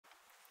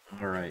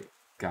Alright.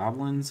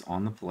 Goblins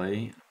on the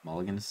play.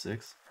 Mulligan to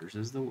 6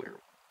 versus the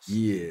Werewolves.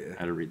 Yeah.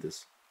 How to read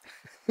this?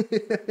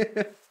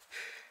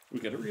 We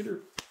got a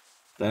reader.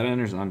 That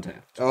enters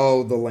untapped.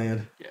 Oh, the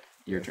land. Yeah,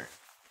 your turn.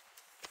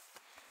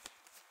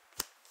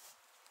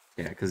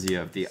 Yeah, because you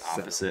have the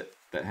opposite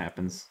that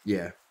happens.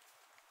 Yeah.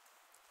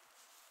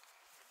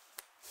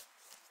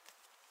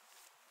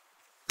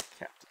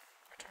 Captain.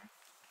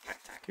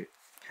 Return.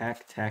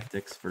 Hack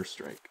tactics first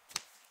strike.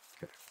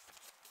 Okay.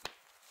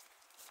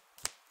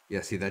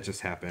 Yeah, see, that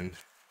just happened.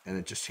 And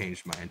it just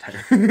changed my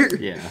entire...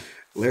 Yeah.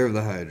 Lair of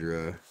the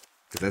Hydra.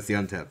 Because that's the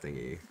untap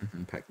thingy.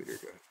 Pack leader,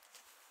 go.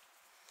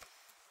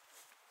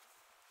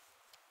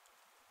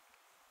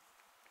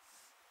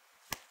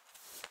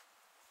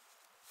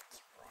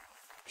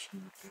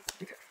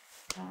 Okay.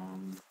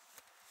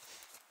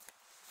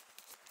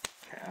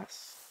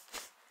 Pass.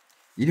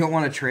 You don't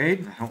want to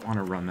trade? I don't want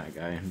to run that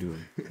guy and do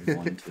a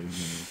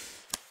 1-2.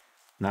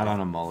 Not on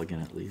a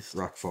mulligan, at least.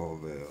 Rockfall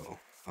Veil.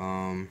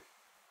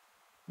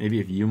 Maybe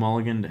if you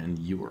mulliganed and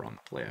you were on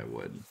the play, I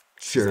would.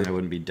 Sure. Then I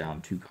wouldn't be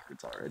down 2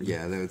 cards already.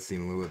 Yeah, that would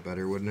seem a little bit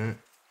better, wouldn't it?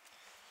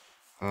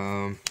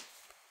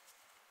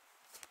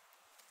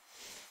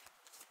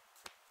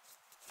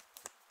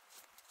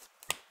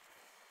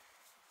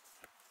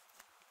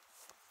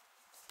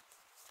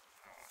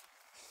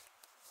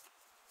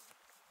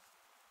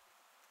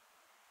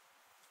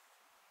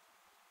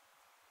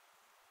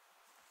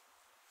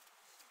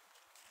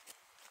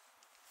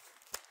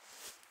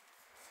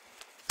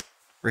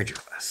 Ranger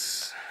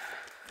class.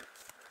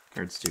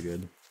 Card's too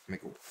good.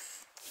 Make a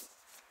wolf.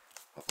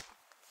 Oh.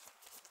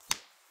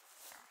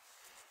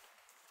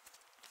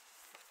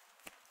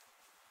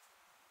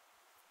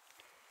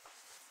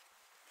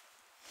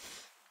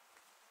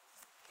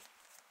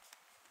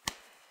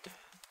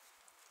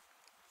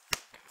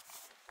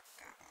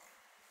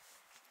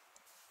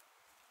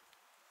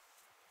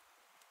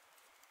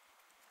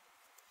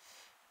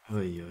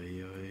 Oy,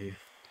 oy, oy.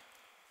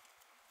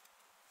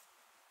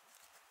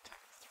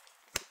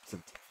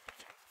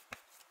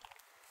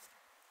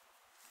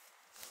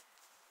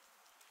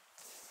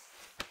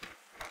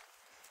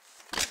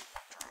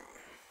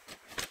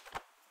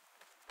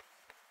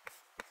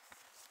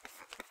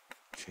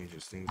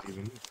 Changes things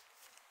even.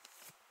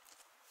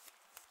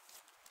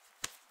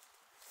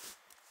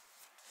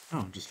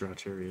 Oh, just draw a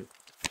chariot.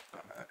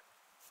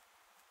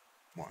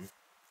 1.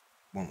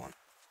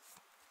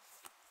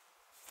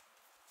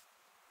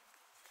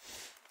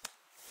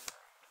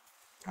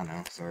 Oh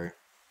no, sorry.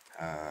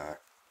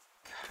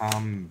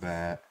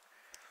 Combat.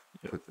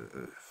 Yep. Put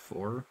the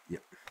 4.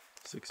 Yep.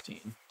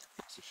 16.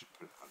 So should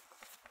put it on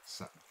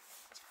 7.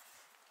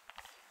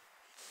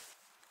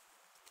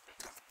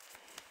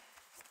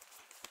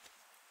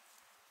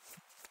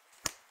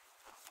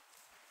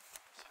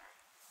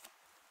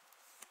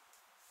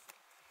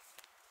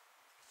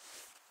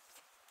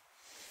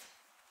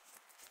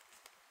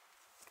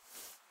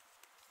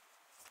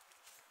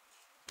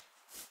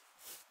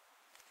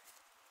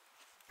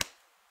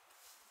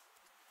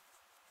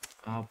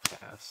 I'll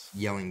pass.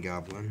 Yelling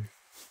Goblin.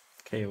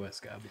 KOS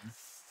Goblin.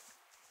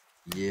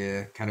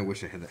 Yeah, kind of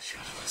wish I had that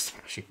Shadow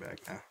Smashing back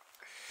now.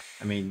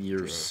 I mean,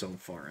 you're so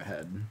far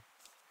ahead.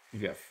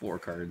 You've got 4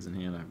 cards in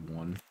hand. I have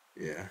 1.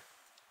 Yeah.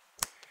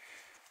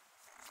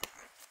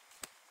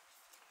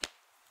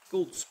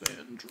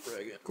 Goldspan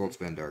Dragon.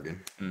 Goldspan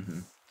Dragon.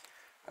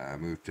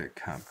 Mm-hmm. Move to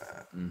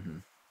combat. Mm-hmm.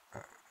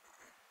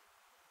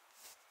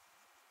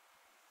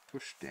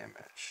 Push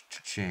damage.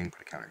 Cha-ching.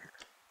 Put a counter here.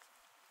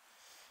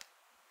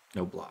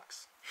 No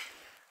blocks.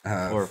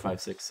 4,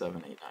 5, 6,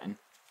 7, 8, 9.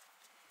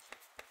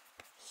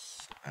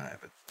 And I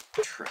have a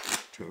trap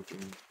token.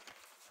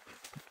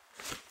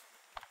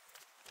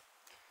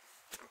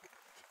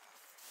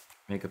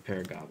 Make a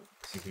pair of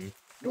goblins.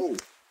 No.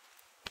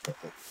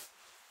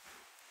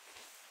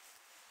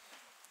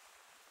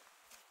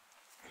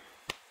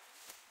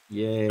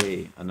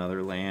 Yay,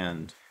 another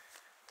land.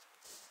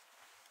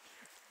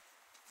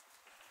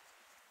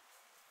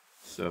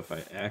 So if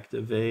I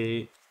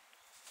activate,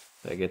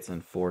 that gets in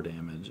 4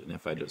 damage, and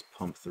if I just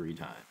pump 3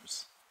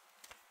 times.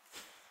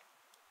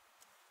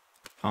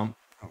 Pump.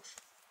 Oh.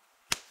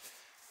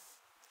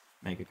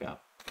 Make a goblin.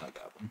 Okay.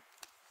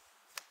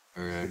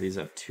 So these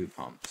have 2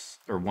 pumps.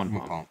 Or 1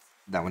 pump.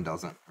 That one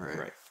doesn't, right?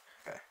 Right.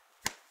 Okay.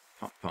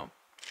 Pump.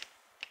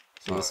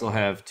 So this will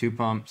have 2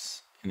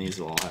 pumps, and these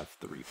will all have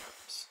 3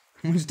 pumps.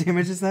 How much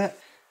damage is that?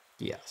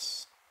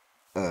 Yes.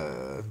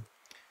 1,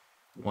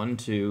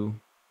 2,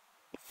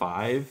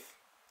 5,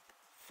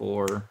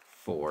 4,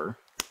 4.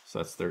 So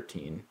that's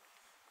 13.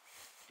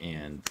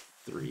 And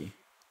 3.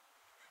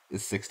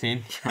 Is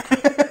 16?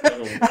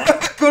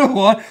 Go to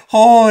 1.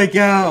 Holy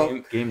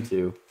cow. Game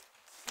 2.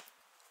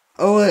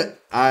 Oh,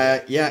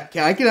 yeah,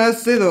 I can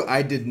honestly say though,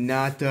 I did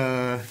not,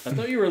 I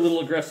thought you were a little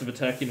aggressive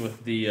attacking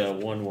with the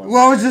 1/1.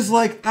 Well, I was just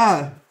like,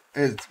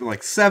 it's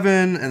like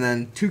 7, and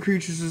then 2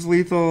 creatures is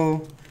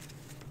lethal.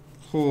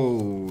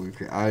 Holy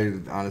crap. I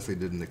honestly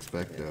didn't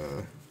expect,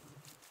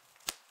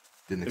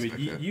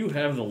 that. You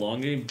have the long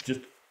game,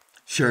 just...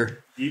 Sure.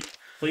 You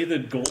play the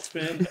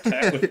Goldspan,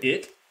 attack with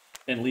it,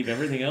 and leave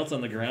everything else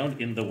on the ground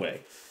in the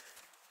way.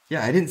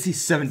 Yeah, I didn't see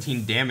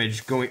 17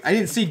 damage going. I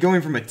didn't see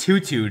going from a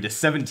 2/2 to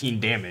 17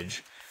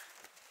 damage.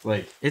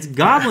 Like, It's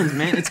goblins,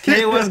 man. It's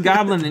KOS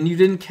goblin, and you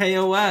didn't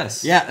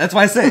KOS. yeah, that's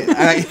why I say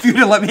if you'd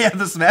have let me have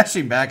the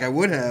smashing back, I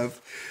would have.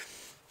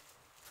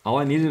 All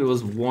I needed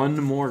was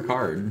one more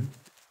card,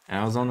 and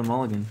I was on the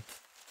mulligan.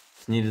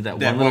 Just needed that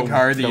That one little one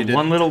card that you did.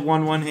 one little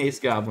 1/1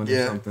 haste goblin or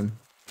Yeah. something.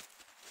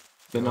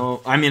 But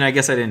no, I mean, I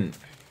guess I didn't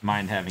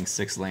mind having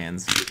 6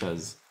 lands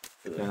because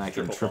then I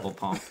can triple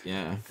pump.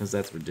 Yeah, because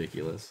that's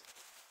ridiculous.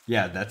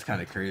 Yeah, that's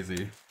kind of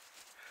crazy.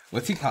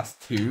 What's he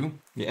cost? 2?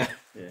 Yeah.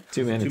 Yeah.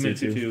 2 mana,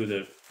 2/2.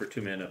 2/2 for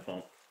 2 mana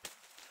pump.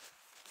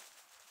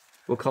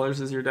 What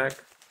colors is your deck?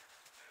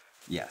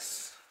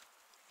 Yes.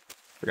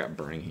 Forgot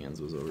Burning Hands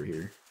was over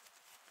here.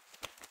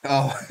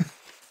 Oh.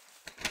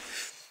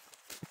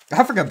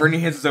 I forgot Burning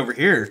Hands is over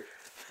here.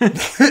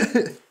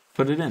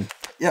 Put it in.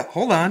 Yeah,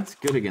 hold on. It's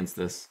good against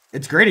this.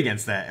 It's great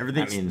against that.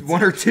 Everything's I mean,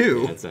 1 or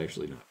 2. That's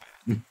actually not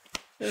bad.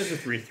 It's a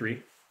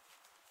 3/3.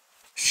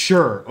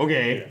 Sure.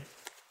 Okay. Yeah.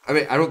 I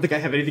mean, I don't think I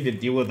have anything to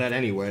deal with that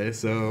anyway,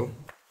 so...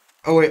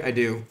 Oh, wait, I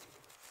do.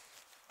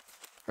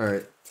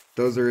 Alright.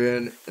 Those are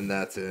in, and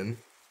that's in.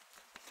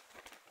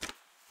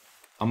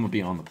 I'm going to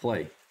be on the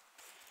play.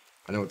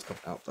 I know it's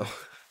coming out, though.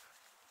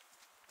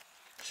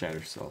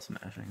 Shatter Spell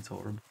Smashing. It's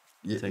horrible.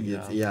 Yeah, Take it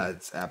out. yeah,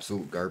 it's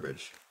absolute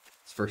garbage.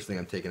 It's the first thing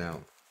I'm taking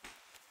out.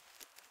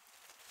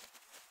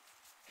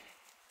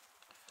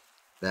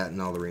 That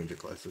and all the Ranger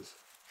classes.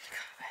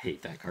 I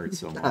hate that card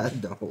so much. I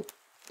know.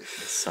 It's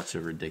such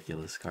a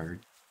ridiculous card.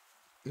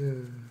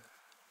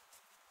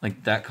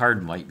 Like, that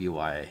card might be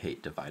why I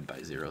hate Divide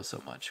by Zero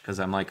so much. Because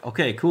I'm like,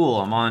 okay, cool,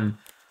 I'm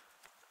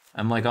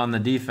like on the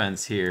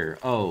defense here.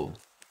 Oh,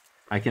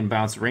 I can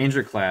bounce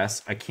Ranger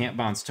class, I can't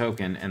bounce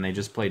token, and they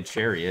just played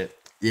Chariot.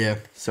 Yeah.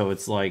 So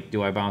it's like,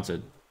 do I bounce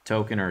a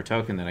token or a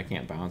token that I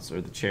can't bounce, or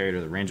the Chariot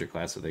or the Ranger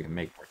class so they can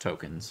make more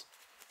tokens?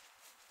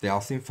 They all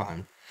seem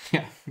fine.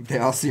 Yeah. They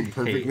all seem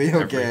perfectly Hate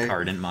okay. every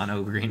card in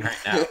mono green right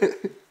now.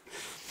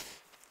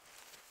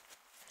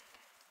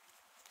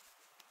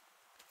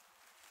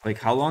 Like,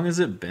 how long has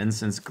it been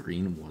since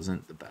green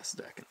wasn't the best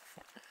deck in the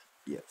format?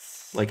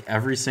 Yes. Like,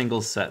 every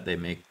single set they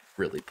make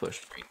really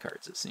pushed green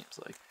cards, it seems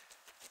like.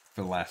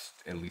 For the last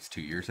at least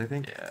 2 years, I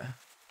think. Yeah.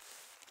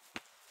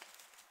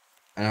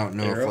 I don't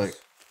know Theros? if, like...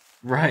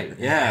 Right,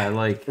 yeah,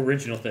 like...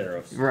 Original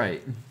Theros.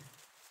 Right.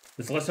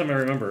 It's the last time I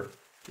remember.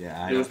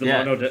 Yeah, It was the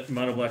yeah.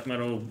 mono black,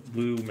 mono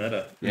blue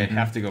meta. Yeah, you'd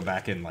have to go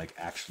back and, like,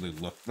 actually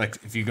look. Like,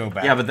 if you go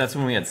back... Yeah, but that's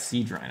when we had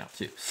Siege Rhino,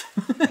 too.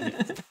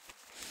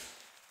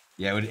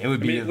 Yeah, it would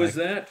I be, mean, was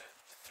like... that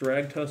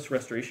Thragtusk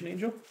Restoration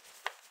Angel?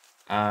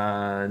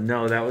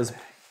 No, that was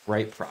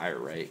right prior,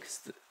 right?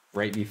 'Cause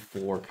right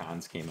before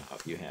Cons came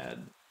out, you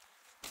had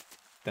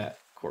that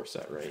core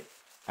set, right?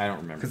 I don't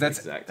remember Because the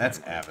exact that's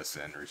timeline.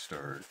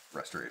 Avacyn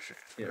Restoration.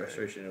 Yeah, right?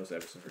 Restoration was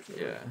Everson versus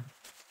Yeah.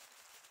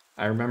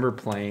 I remember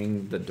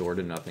playing the Door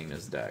to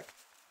Nothingness deck,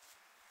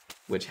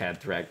 which had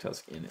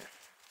Thragtusk in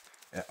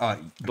it. But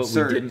We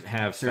didn't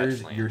have sir,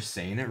 fetch lands. you're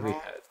saying it We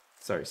wrong? had,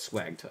 sorry,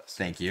 Swagtusk.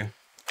 Thank you.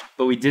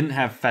 But we didn't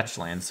have fetch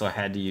lands, so I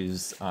had to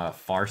use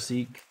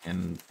Farseek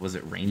and was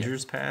it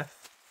Ranger's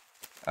Path?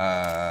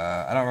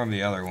 I don't remember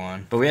the other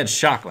one. But we had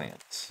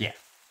Shocklands. Yeah.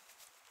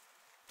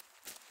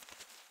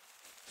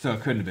 So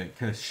it couldn't have been,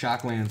 because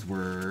Shocklands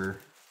were...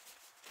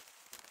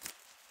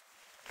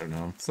 I don't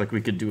know. It's like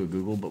we could do a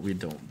Google, but we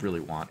don't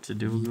really want to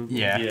do a Google.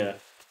 Yeah. Yeah.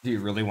 Do you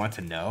really want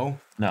to know?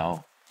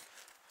 No.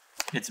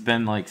 It's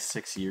been like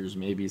 6 years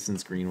maybe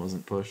since green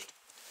wasn't pushed.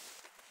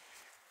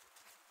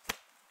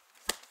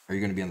 Are you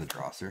going to be on the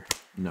draw, sir?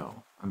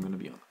 No, I'm going to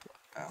be on the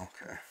play. Oh,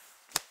 okay.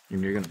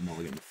 And you're going to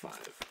mulligan to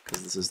 5,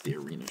 because this is the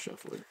Arena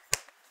Shuffler.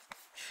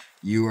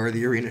 You are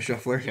the Arena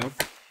Shuffler? Yep.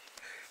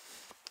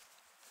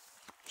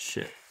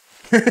 Shit.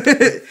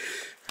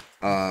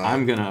 Uh,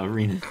 I'm going to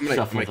Arena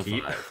Shuffle my to key.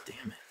 5.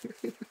 Damn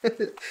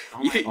it.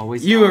 I'm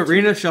always you down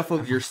Arena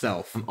Shuffled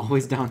yourself. I'm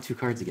always down 2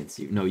 cards against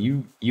you. No,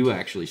 you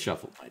actually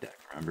shuffled my deck,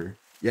 remember?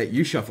 Yeah,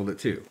 you shuffled it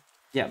too.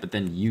 Yeah, but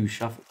then you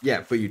shuffled.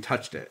 Yeah, but you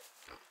touched it.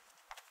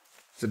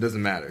 So it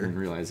doesn't I didn't matter.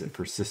 realize it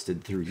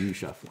persisted through you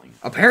shuffling.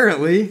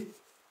 Apparently.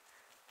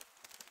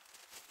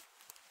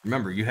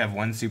 Remember, you have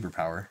one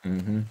superpower.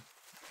 Mm-hmm.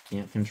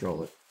 Can't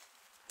control it.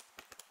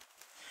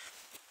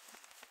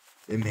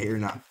 It may or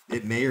not.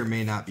 It may or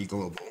may not be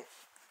global.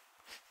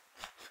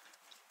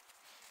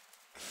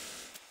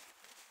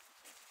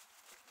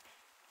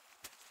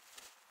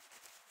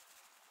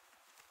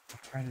 I'm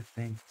trying to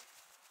think.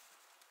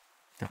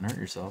 Don't hurt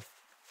yourself.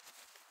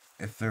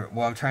 If there,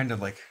 well, I'm trying to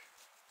like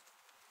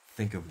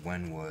think of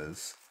when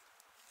was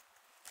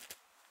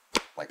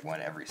like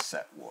when every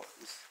set was.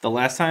 The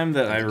last time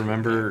that I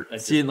remember I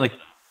did seeing like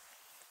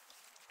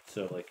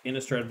So like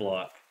Innistrad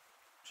block,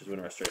 which is when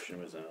Restoration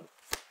was on,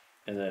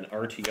 and then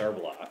RTR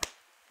block,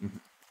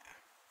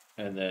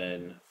 and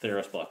then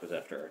Theros block was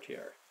after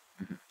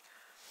RTR.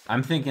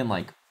 I'm thinking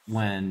like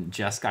when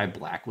Jeskai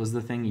Black was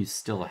the thing, you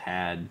still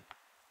had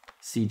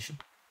Siege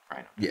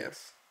Rhino.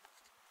 Yes.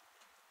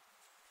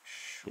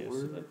 Yeah,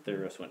 so then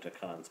Theros went to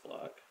Khan's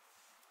block.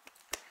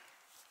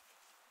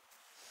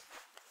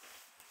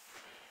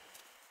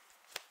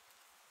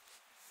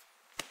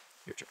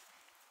 Your turn.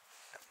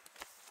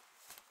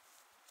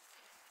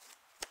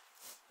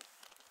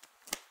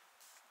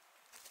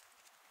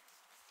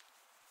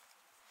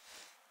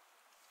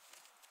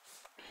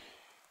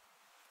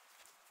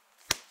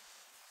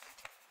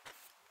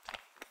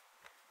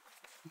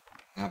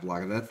 Not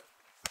block that.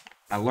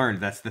 I learned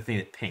that's the thing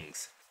that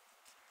pings.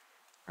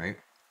 Right?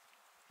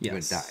 Yes. When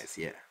it dies,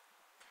 yeah.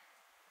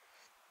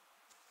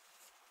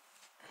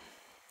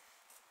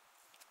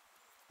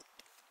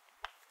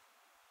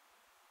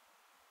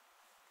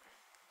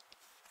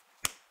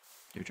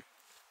 Your turn.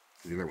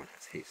 The other one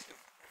has haste.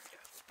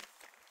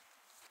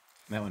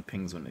 That one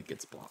pings when it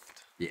gets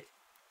blocked. Yeah.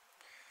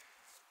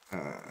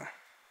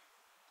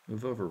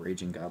 Move over,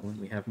 Raging Goblin.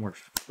 We have more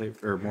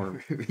flavor or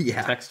more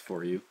Yeah. text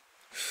for you.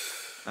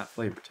 Not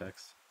flavor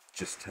text.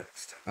 Just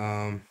text.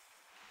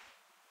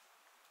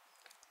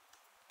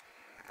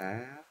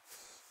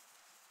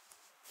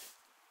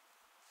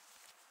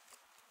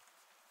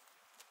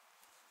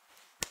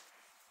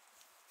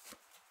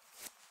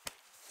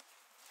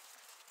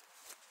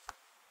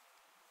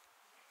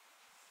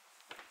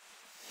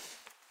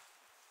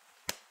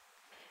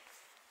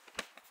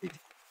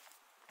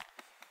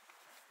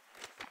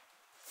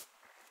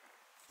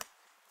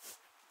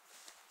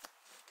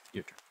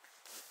 Your turn.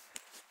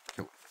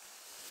 Kill.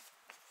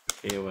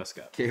 KOS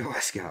Goblin.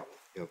 KOS Goblin.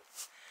 Yep.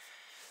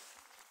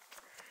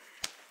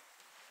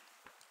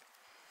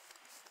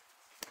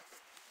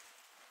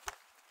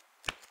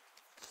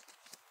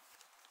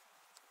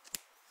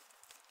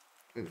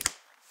 Ooh.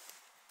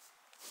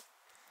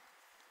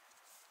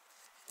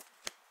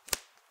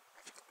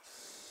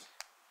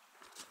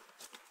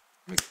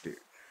 Make dude.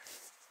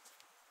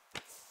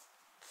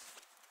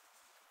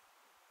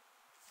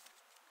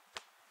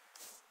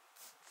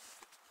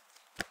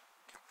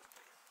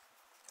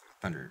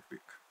 Thunder Book.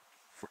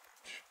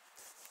 4-inch.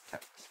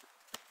 Tap.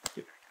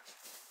 Your turn.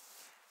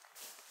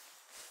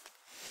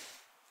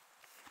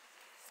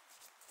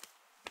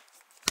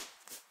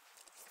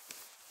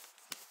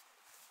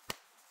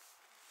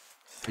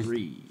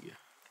 3.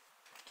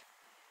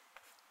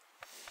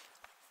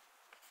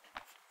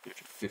 Your turn.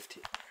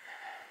 15.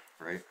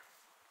 Right? Is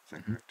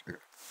that correct? Okay.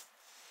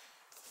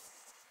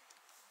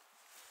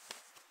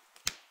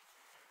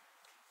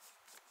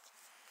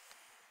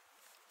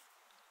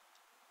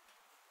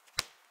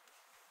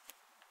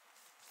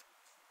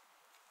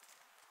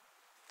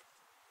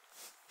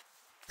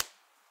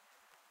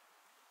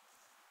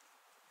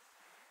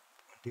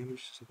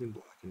 Damage to something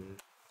blocking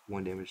it.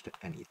 1 damage to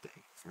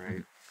anything,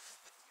 right?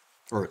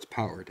 Or its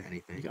power to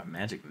anything. You got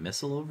magic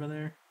missile over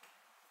there?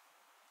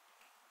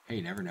 Hey,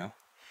 you never know.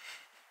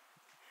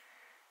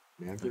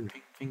 Never know.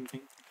 Ping,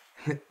 ping,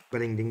 ping.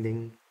 Ba-ding, ding,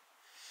 ding.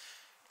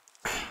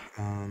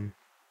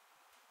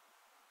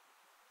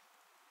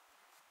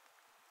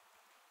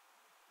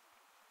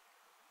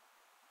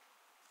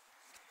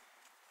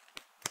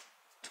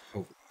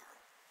 Tovar.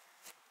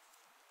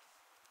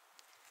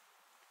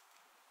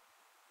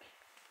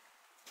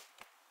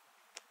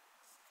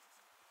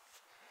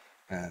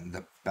 And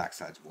the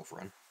backside's Wolf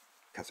Run.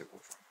 Keswick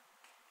Wolf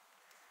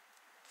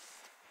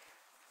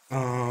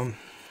Run.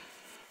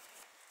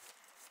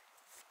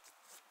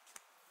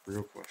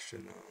 Real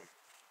question,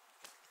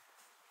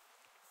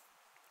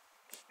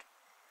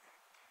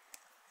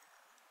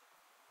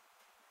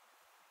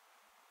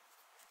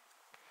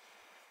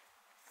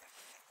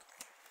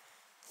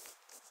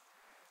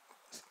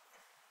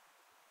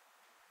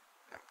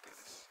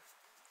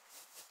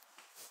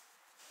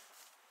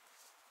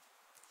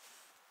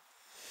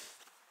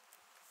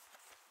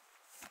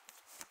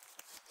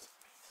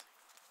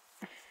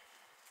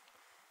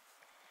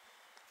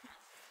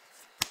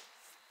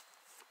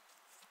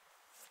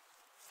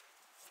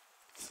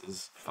 This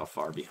is how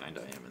far behind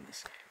I am in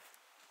this game.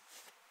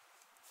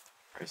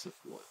 Price of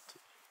loyalty.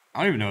 I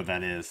don't even know what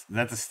that is.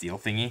 That's a steel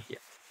thingy? Yeah.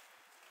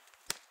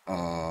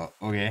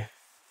 Okay.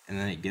 And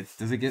then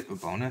does it get a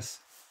bonus?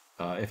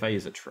 If I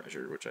use a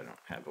treasure, which I don't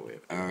have a way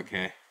of doing.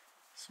 Okay.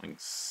 Swing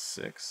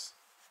 6.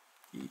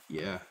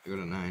 Yeah, go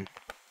to 9.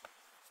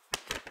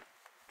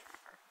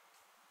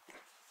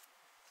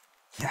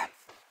 Yeah.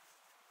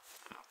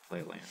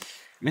 Play land.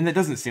 I mean, that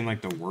doesn't seem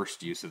like the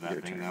worst use of that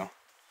Your thing, turn. though.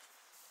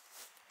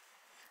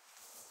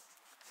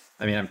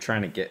 I mean, I'm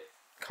trying to get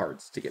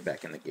cards to get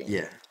back in the game.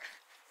 Yeah.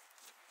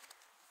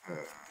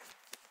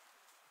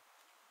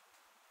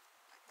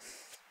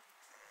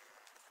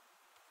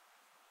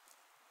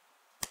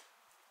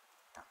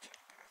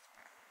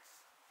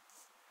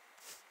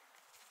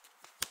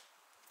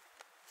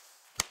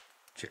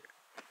 Check.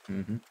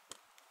 Mm-hmm.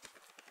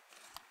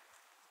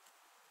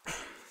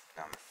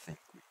 Now I think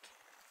we can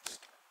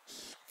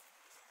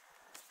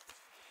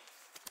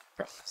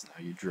Problem is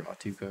now you draw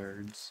 2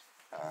 cards.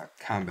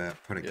 combat,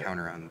 put a Yeah.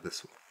 counter on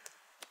this one.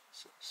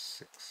 So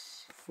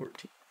 6.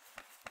 14.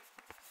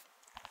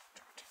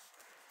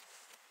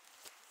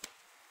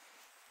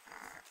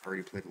 I've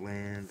already played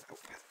land. Oh,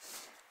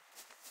 yes.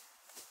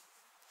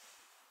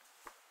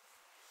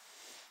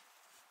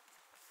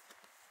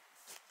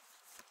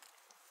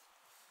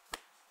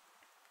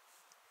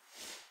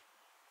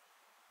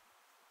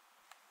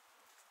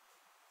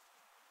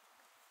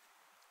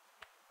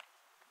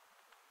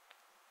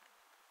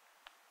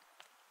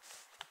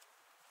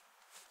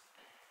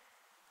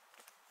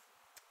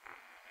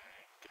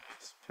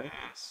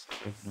 Pass. I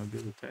have no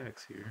good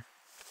attacks here.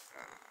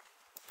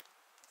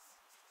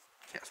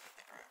 Yes.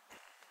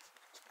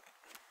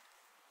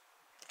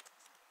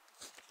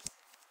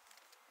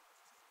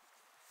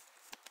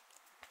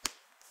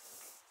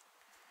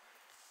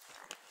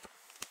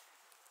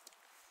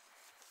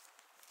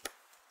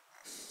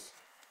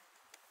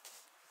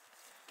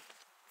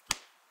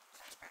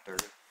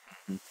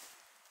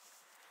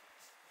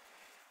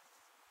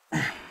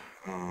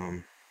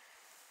 Um.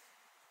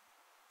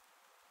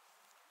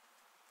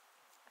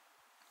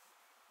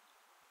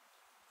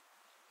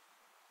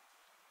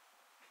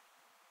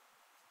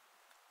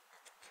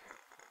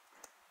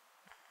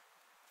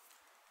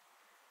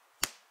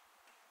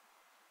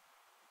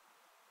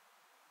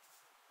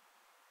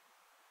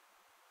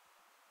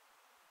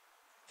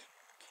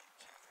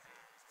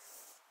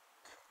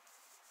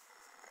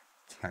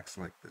 Attacks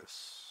like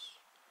this.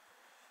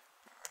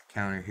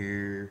 Counter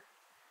here.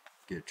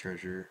 Get a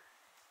treasure.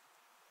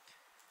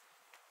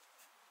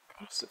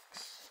 Got a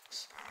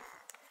 6.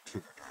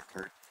 Trigger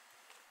card.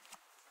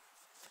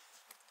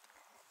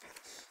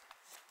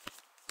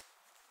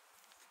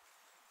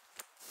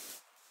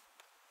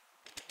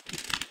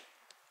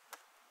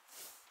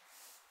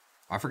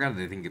 I forgot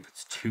that I think it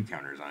puts 2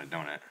 counters on it,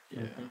 don't it?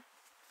 Yeah.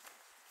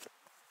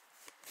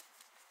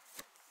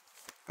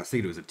 I was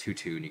thinking it was a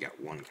 2/2 and you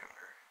got 1 counter.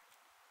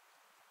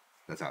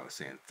 That's how I was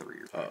saying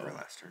 3 or 4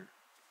 last turn.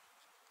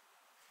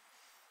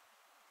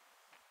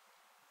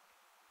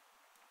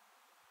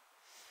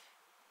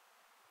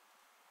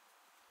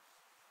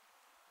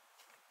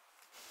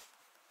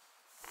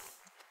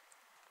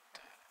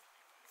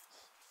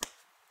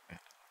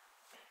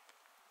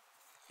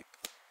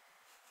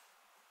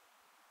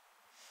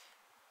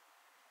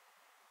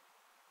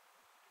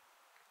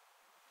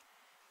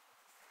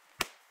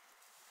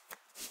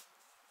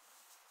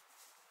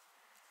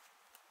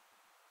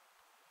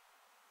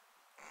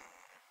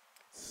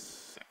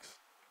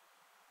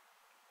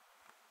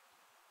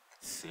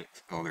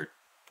 Oh,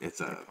 it's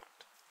a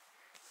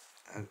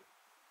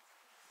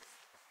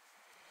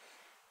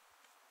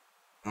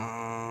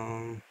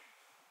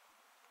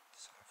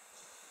so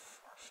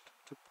forced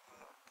to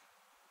block.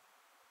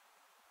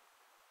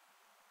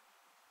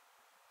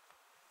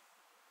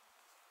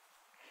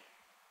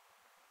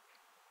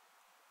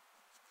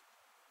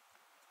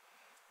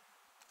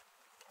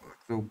 Block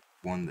the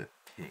one that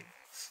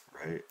pings,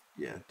 right?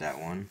 Yeah, that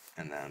one,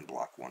 and then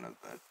block one of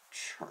the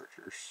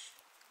chargers.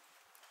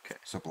 Okay.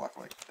 So block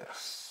like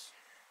this.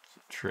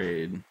 So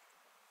trade.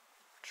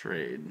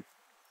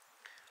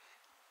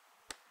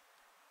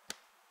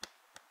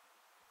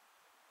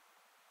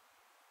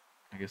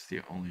 I guess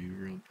the only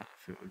real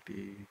benefit would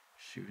be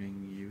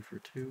shooting you for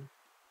 2.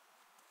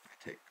 I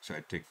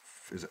take,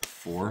 is it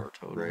 4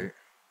 total. Right?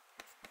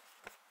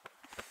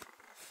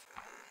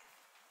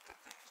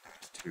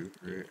 That's 2,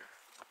 right?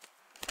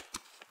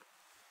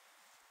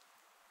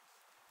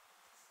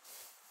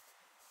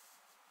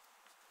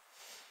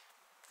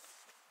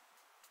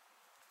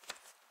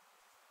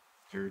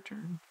 Your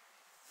turn.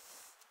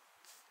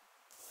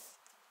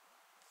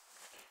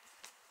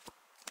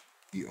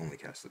 You only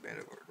cast the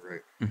Bandit Lord,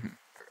 right? Mm-hmm.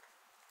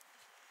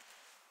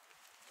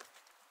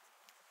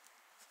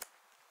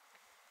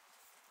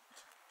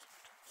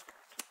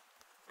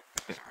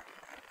 Okay.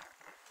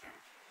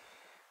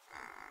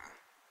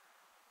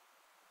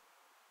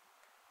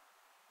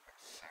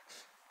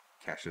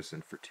 Cash this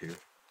in for 2.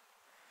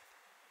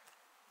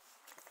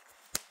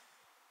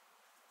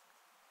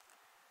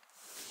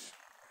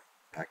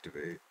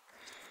 Activate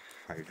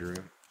Hydra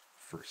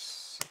for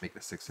make it a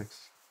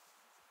 6/6.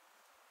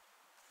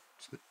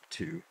 So the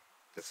 2.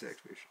 That's the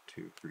activation.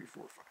 2, 3,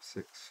 4, 5,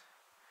 6.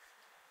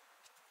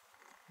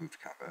 Move to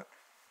combat.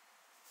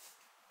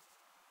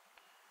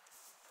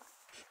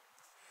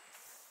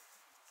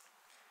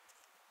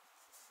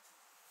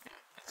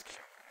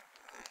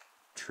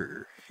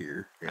 Trigger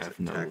here. I have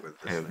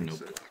no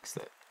blocks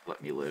that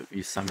let me live.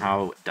 You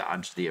somehow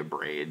dodged the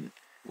abrade,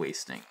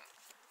 wasting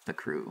the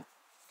crew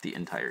the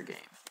entire game.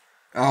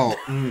 Oh.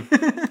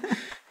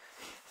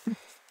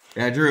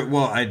 Yeah, I drew it.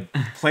 Well, I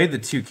played the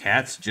 2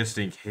 cats just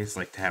in case,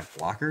 like, to have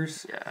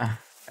blockers. Yeah.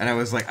 And I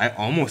was like, I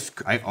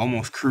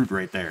almost crewed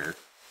right there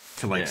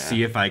to like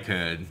see if I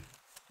could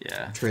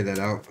trade that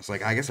out. I was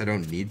like, I guess I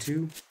don't need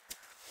to.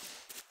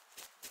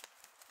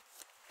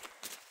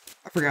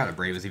 I forgot a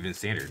Brave was even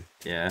standard.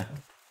 Yeah.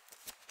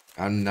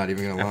 I'm not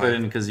even gonna lie. I put it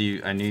in because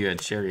I knew you had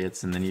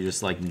chariots, and then you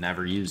just like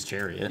never used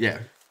chariot. Yeah.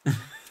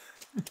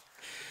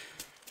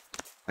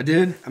 I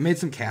did. I made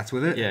some cats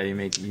with it. Yeah,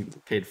 you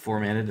paid 4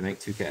 mana to make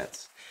 2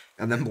 cats.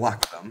 And then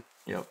blocked them.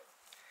 Yep.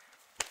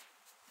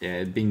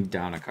 Yeah, being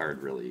down a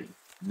card really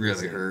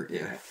hurt.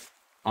 Yeah.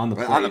 On the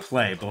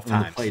play both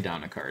times. The play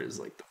down a card is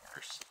like the